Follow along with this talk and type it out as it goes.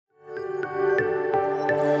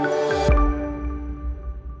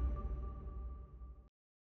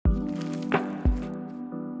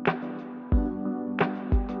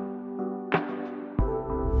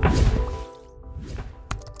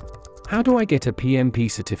How do I get a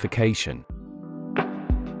PMP certification?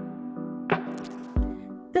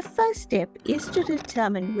 The first step is to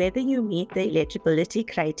determine whether you meet the eligibility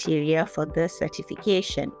criteria for the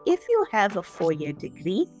certification. If you have a 4-year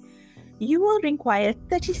degree, you will require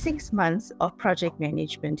 36 months of project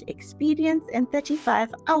management experience and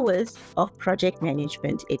 35 hours of project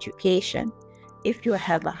management education. If you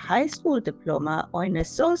have a high school diploma or an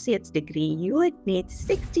associate's degree, you would need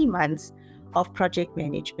 60 months of project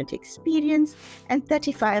management experience and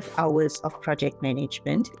 35 hours of project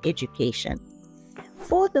management education.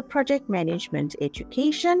 For the project management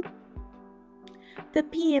education, the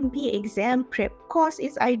PMP exam prep course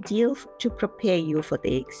is ideal to prepare you for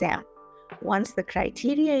the exam. Once the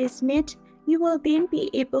criteria is met, you will then be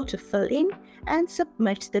able to fill in and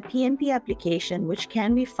submit the PMP application, which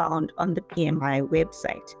can be found on the PMI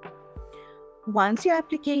website. Once your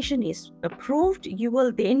application is approved, you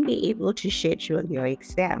will then be able to schedule your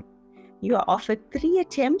exam. You are offered 3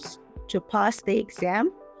 attempts to pass the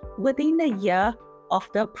exam within a year of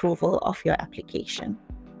the approval of your application.